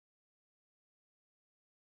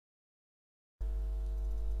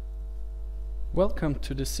Welcome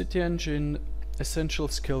to the CityEngine Essential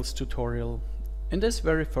Skills tutorial. In this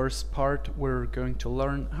very first part, we're going to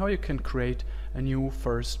learn how you can create a new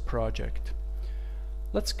first project.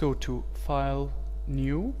 Let's go to File,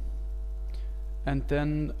 New, and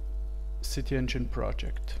then CityEngine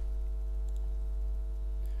Project.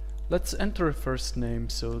 Let's enter a first name,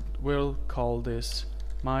 so we'll call this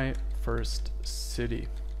My First City.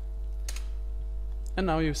 And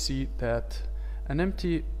now you see that an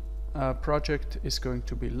empty project is going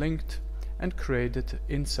to be linked and created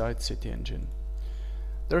inside CityEngine.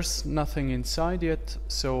 There's nothing inside yet,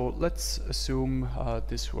 so let's assume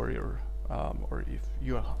this were your or if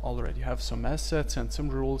you already have some assets and some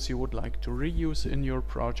rules you would like to reuse in your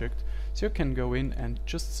project, so you can go in and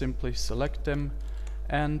just simply select them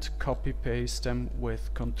and copy paste them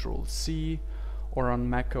with Ctrl C, or on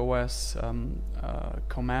Mac OS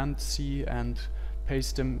Command C and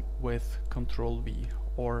paste them with Ctrl V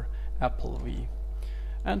or Apple V,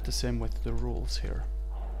 and the same with the rules here.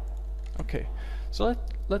 Okay, so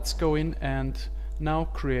let's go in and now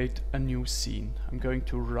create a new scene. I'm going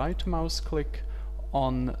to right mouse click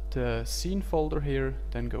on the scene folder here,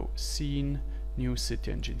 then go Scene, New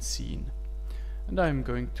CityEngine Scene, and I'm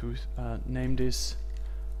going to name this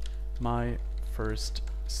My First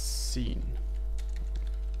Scene.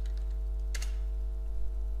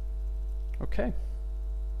 Okay.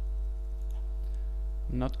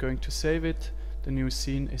 I'm not going to save it. The new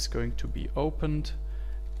scene is going to be opened,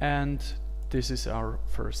 and this is our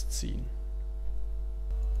first scene.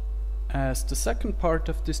 As the second part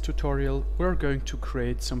of this tutorial, we're going to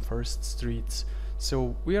create some first streets.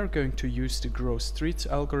 So we are going to use the Grow Streets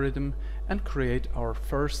algorithm and create our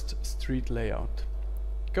first street layout.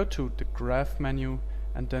 Go to the Graph menu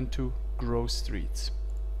and then to Grow Streets.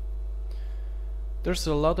 There's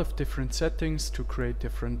a lot of different settings to create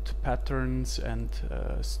different patterns and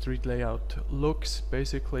street layout looks,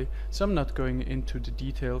 basically, so I'm not going into the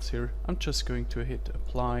details here. I'm just going to hit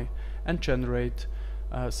apply and generate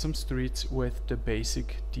some streets with the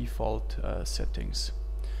basic default settings.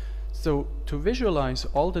 So to visualize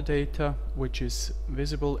all the data which is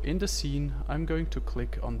visible in the scene, I'm going to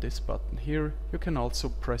click on this button here. You can also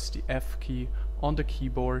press the F key on the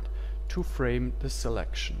keyboard to frame the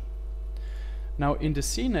selection. Now in the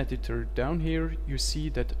scene editor down here you see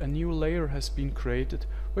that a new layer has been created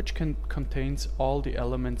which contains all the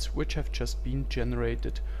elements which have just been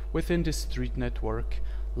generated within the street network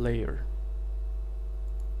layer.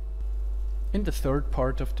 In the third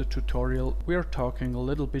part of the tutorial we are talking a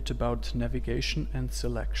little bit about navigation and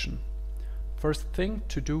selection. First thing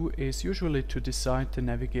to do is usually to decide the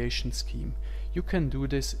navigation scheme. You can do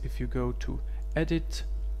this if you go to Edit,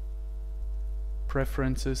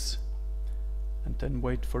 Preferences, and then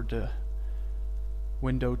wait for the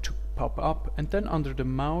window to pop up, and then under the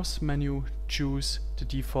mouse menu choose the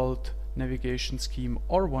default navigation scheme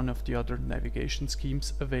or one of the other navigation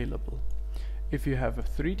schemes available. If you have a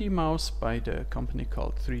 3D mouse by the company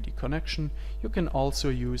called 3D Connection, you can also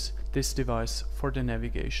use this device for the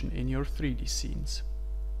navigation in your 3D scenes.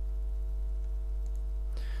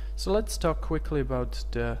 So let's talk quickly about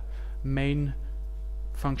the main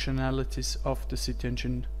functionalities of the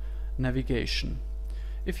CityEngine navigation.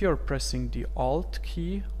 If you are pressing the Alt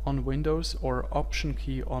key on Windows or Option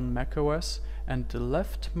key on macOS and the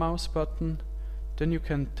left mouse button, then you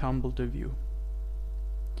can tumble the view.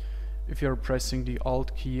 If you are pressing the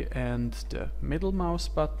Alt key and the middle mouse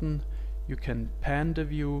button, you can pan the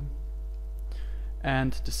view,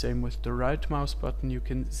 and the same with the right mouse button, you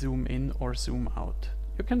can zoom in or zoom out.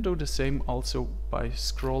 You can do the same also by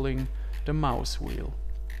scrolling the mouse wheel.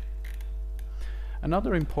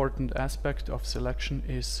 Another important aspect of selection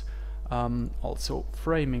is also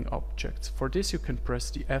framing objects. For this you can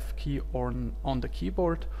press the F key on the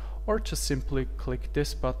keyboard, or just simply click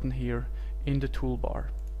this button here in the toolbar.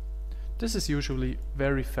 This is usually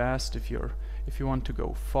very fast if you want to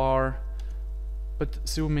go far, but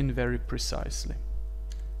zoom in very precisely.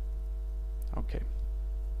 Okay.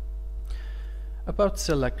 About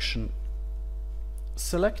selection.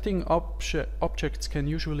 Selecting objects can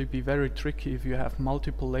usually be very tricky if you have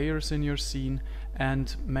multiple layers in your scene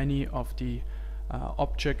and many of the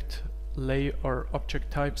object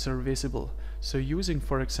types are visible. So using,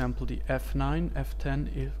 for example, the F9,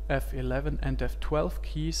 F10, F11 and F12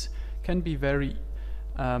 keys can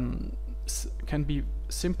be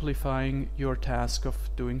simplifying your task of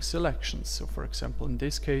doing selections. So for example, in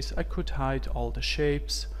this case I could hide all the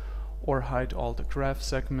shapes or hide all the graph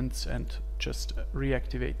segments and just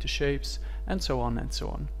reactivate the shapes, and so on and so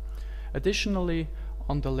on. Additionally,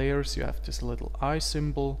 on the layers you have this little eye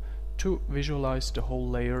symbol to visualize the whole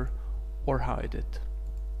layer or hide it.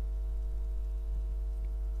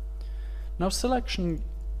 Now selections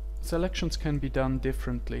can be done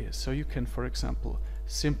differently, so you can, for example,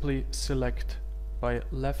 simply select by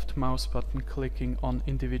left mouse button clicking on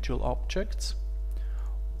individual objects,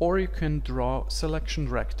 or you can draw selection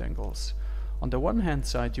rectangles. On the one hand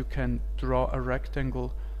side, you can draw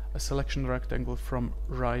a selection rectangle from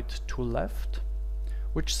right to left,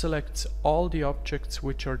 which selects all the objects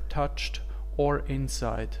which are touched or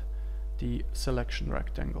inside the selection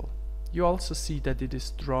rectangle. You also see that it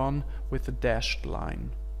is drawn with a dashed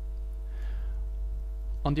line.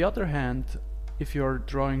 On the other hand, if you are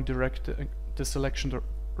drawing the selection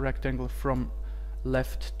rectangle from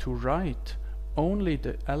left to right, only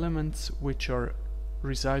the elements which are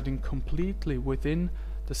residing completely within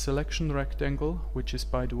the selection rectangle, which is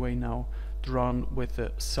by the way now drawn with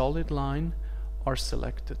a solid line, are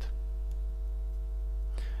selected.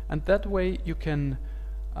 And that way you can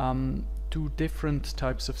do different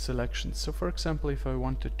types of selections. So for example, if I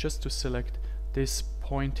wanted just to select this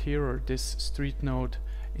point here or this street node,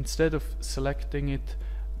 instead of selecting it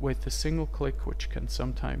with a single click, which can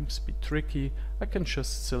sometimes be tricky, I can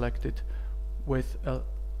just select it with a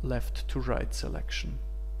left to right selection.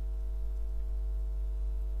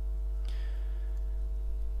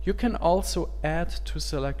 You can also add to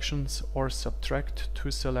selections or subtract to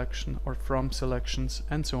selection or from selections,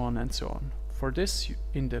 and so on and so on. For this,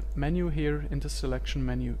 in the menu here, in the selection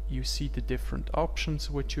menu, you see the different options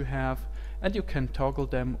which you have, and you can toggle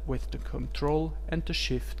them with the Control and the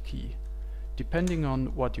Shift key. Depending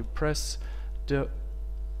on what you press, the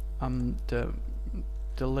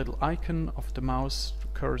little icon of the mouse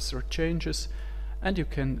cursor changes, and you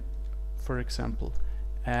can, for example,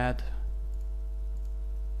 add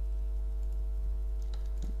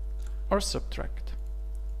or subtract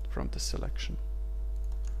from the selection.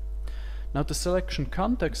 Now the selection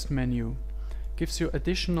context menu gives you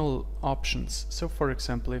additional options. So for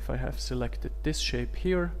example, if I have selected this shape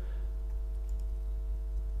here,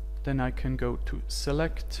 then I can go to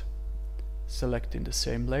select in the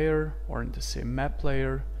same layer or in the same map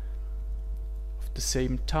layer of the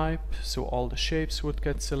same type, so all the shapes would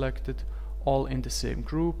get selected, all in the same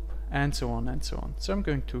group, and so on and so on. So I'm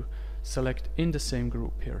going to select in the same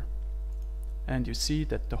group here, and you see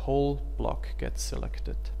that the whole block gets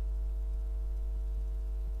selected.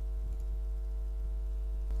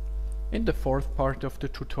 In the fourth part of the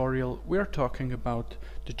tutorial, we are talking about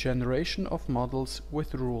the generation of models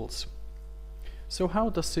with rules. So how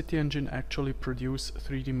does CityEngine actually produce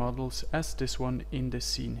 3D models as this one in this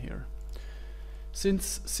scene here?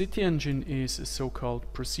 Since CityEngine is a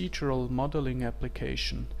so-called procedural modeling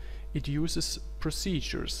application, it uses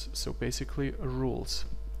procedures, so basically rules.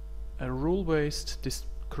 A rule-based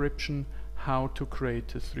description how to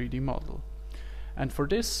create a 3D model. And for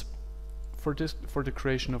the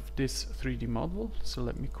creation of this 3D model, so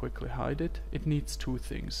let me quickly hide it, it needs two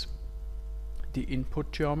things. The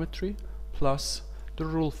input geometry plus the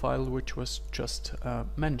rule file which was just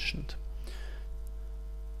mentioned.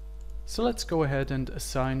 So let's go ahead and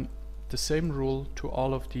assign the same rule to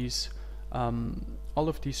all of these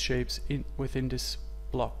shapes within this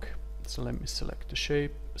block. So let me select the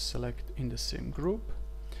shape, select in the same group,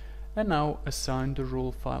 and now assign the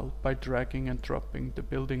rule file by dragging and dropping the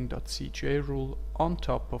building.cga rule on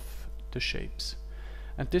top of the shapes.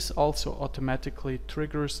 And this also automatically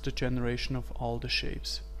triggers the generation of all the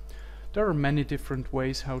shapes. There are many different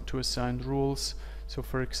ways how to assign rules. So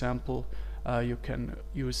for example, you can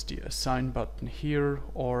use the assign button here,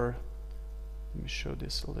 or let me show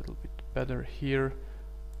this a little bit better here.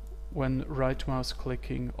 When right mouse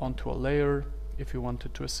clicking onto a layer, if you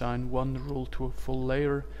wanted to assign one rule to a full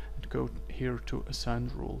layer, and go here to assign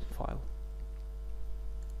rule file.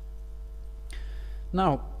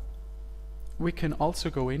 Now we can also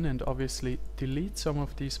go in and obviously delete some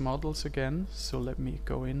of these models again. So let me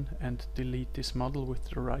go in and delete this model with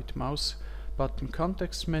the right mouse button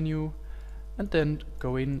context menu, and then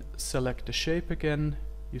go in, select the shape again.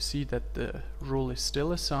 You see that the rule is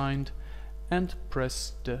still assigned, and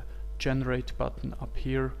press the generate button up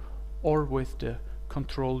here, or with the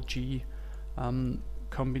Ctrl G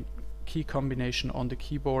key combination on the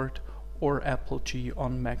keyboard, or Apple G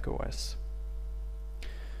on Mac OS.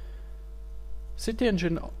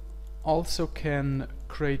 CityEngine also can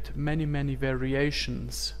create many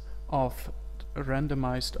variations of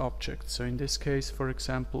randomized objects. So in this case, for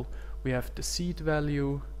example, we have the seed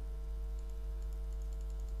value,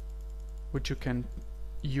 which you can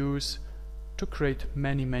use to create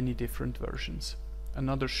many different versions.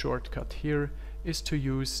 Another shortcut here is to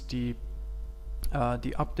use the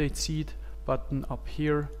update seed button up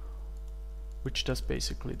here, which does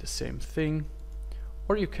basically the same thing.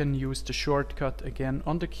 Or you can use the shortcut again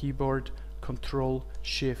on the keyboard, Control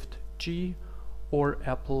Shift G or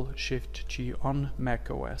Apple Shift G on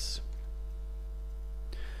macOS.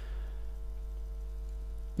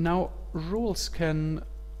 Now rules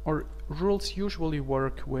usually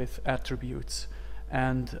work with attributes,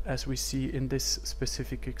 and as we see in this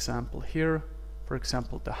specific example here, for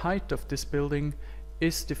example, the height of this building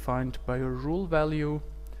is defined by a rule value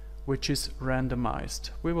which is randomized.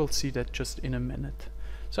 We will see that just in a minute.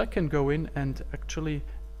 So I can go in and actually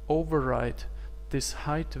override this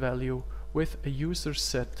height value with a user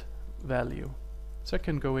set value. So I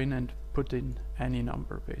can go in and put in any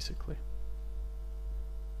number basically.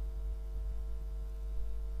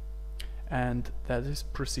 And that is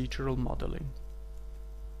procedural modeling.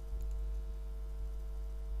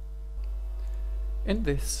 In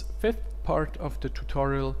this fifth part of the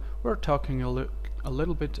tutorial, we're talking a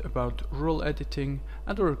little bit about rule editing,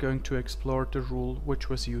 and we're going to explore the rule which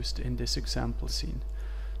was used in this example scene.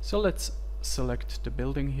 So let's select the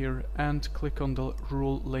building here and click on the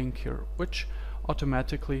rule link here, which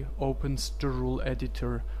automatically opens the rule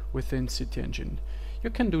editor within CityEngine. You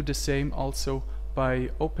can do the same also by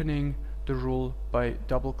opening the rule by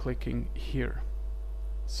double clicking here.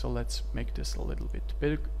 So let's make this a little bit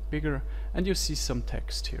bigger, and you see some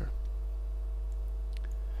text here.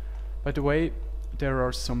 By the way, there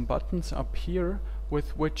are some buttons up here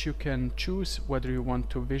with which you can choose whether you want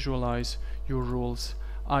to visualize your rules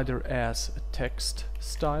either as a text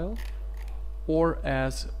style or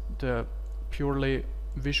as the purely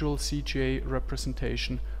visual CGA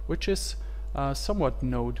representation, which is somewhat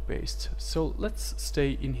node based. So let's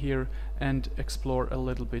stay in here and explore a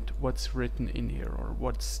little bit what's written in here or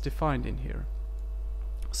what's defined in here.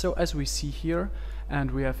 So as we see here,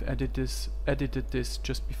 and we have edited this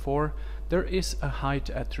just before, there is a height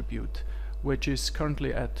attribute which is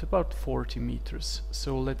currently at about 40 meters.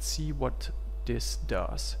 So let's see what this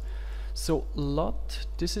does. So lot,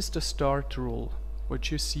 this is the start rule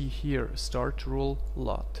which you see here, start rule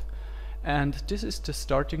lot, and this is the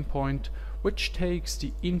starting point which takes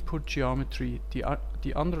the input geometry, the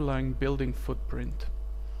underlying building footprint.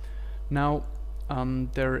 Now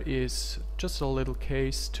there is just a little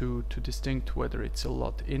case to distinct whether it's a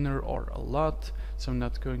lot inner or a lot, so I'm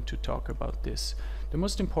not going to talk about this. The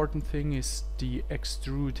most important thing is the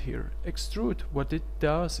extrude here. Extrude, what it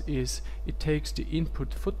does is it takes the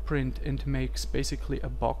input footprint and makes basically a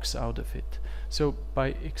box out of it. So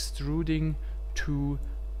by extruding to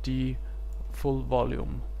the full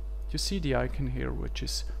volume. You see the icon here, which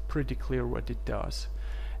is pretty clear what it does.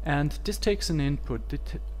 And this takes an input.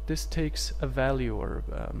 This takes a value or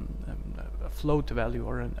a float value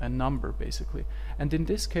or a number basically. And in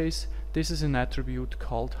this case, this is an attribute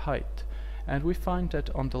called height. And we find that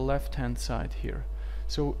on the left hand side here.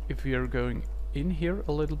 So if we are going in here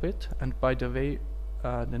a little bit, and by the way,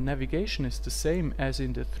 the navigation is the same as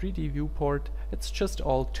in the 3D viewport, it's just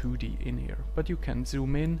all 2D in here. But you can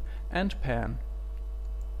zoom in and pan.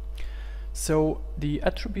 So the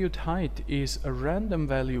attribute height is a random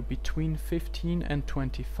value between 15 and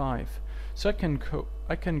 25. So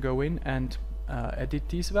I can go in and edit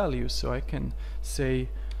these values. So I can say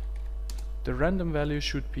the random value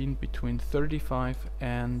should be in between 35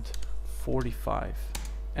 and 45.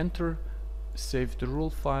 Enter, save the rule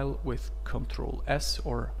file with Control S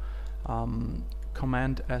or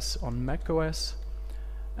Command S on macOS,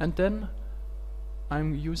 and then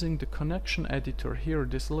I'm using the connection editor here,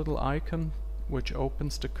 this little icon which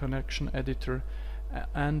opens the connection editor,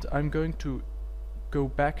 and I'm going to go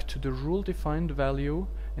back to the rule defined value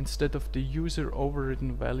instead of the user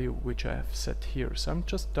overridden value which I have set here. So I'm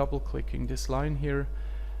just double clicking this line here,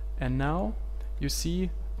 and now you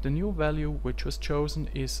see the new value which was chosen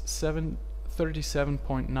is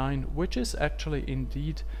 37.9, which is actually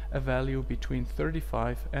indeed a value between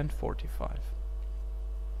 35 and 45.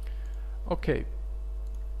 Okay.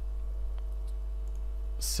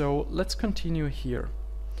 So let's continue here.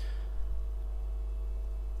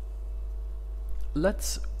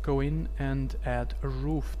 Let's go in and add a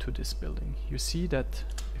roof to this building. You see that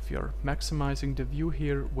if you're maximizing the view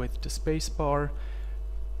here with the space bar,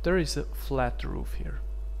 there is a flat roof here.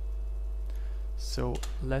 So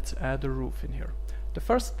let's add a roof in here. The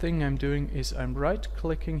first thing I'm doing is I'm right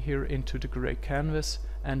clicking here into the gray canvas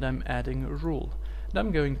and I'm adding a rule. And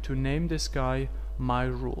I'm going to name this guy my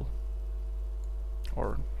rule.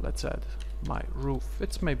 Or let's add my roof.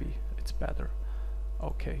 It's better.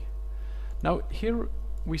 Okay. Now here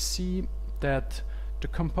we see that the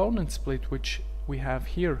component split which we have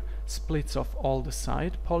here splits off all the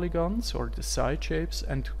side polygons or the side shapes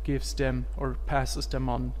and gives them or passes them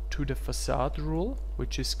on to the facade rule,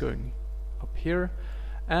 which is going up here,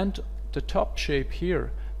 and the top shape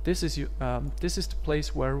here this is the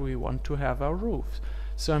place where we want to have our roof.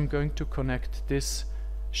 So I'm going to connect this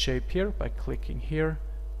shape here by clicking here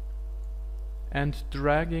and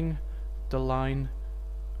dragging the line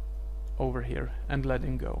over here and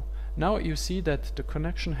letting go. Now you see that the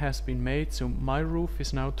connection has been made, so my roof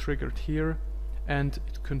is now triggered here and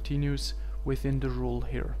it continues within the rule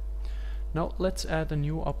here. Now let's add a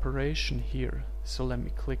new operation here. So let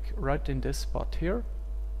me click right in this spot here,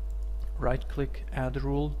 right click, add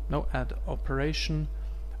rule, no, add operation,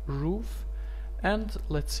 roof, and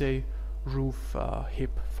let's say roof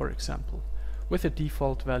hip, for example, with a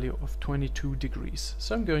default value of 22 degrees.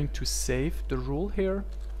 So I'm going to save the rule here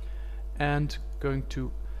and going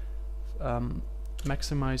to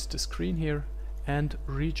maximize the screen here and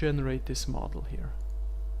regenerate this model here.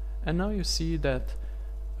 And now you see that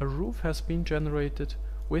a roof has been generated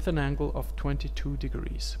with an angle of 22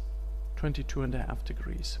 degrees, 22.5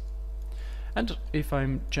 degrees. And if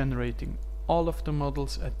I'm generating all of the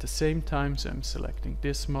models at the same time, so I'm selecting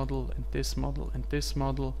this model and this model and this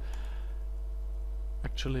model,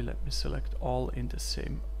 actually let me select all in the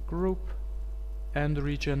same group and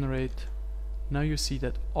regenerate. Now you see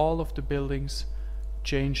that all of the buildings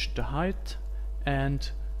changed the height and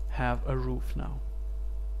have a roof now.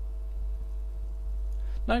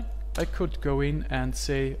 Now I could go in and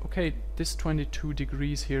say, okay, this 22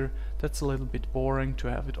 degrees here, that's a little bit boring to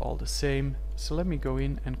have it all the same. So let me go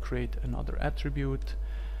in and create another attribute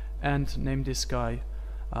and name this guy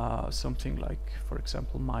something like, for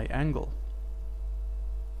example, my angle.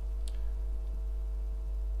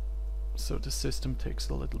 So the system takes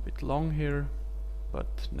a little bit long here,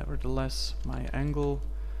 but nevertheless, my angle,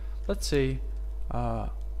 let's say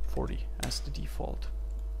 40 as the default.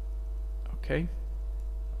 Okay.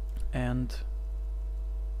 And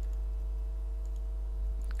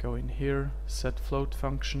go in here, set float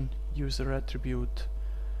function, user attribute,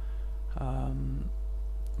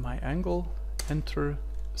 my angle, enter,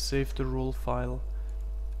 save the rule file,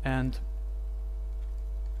 and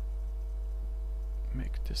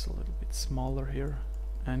make this a little bit smaller here,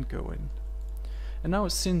 and go in. And now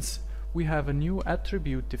since we have a new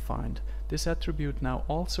attribute defined, this attribute now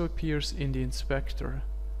also appears in the inspector.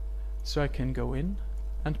 So I can go in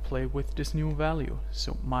and play with this new value.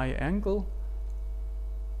 So my angle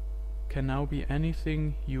can now be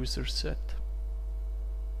anything user set.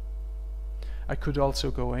 I could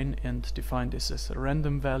also go in and define this as a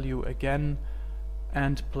random value again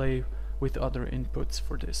and play with other inputs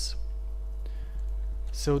for this.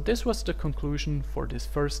 So this was the conclusion for this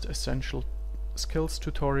first essential skills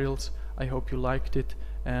tutorials. I hope you liked it,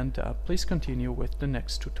 and please continue with the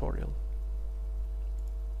next tutorial.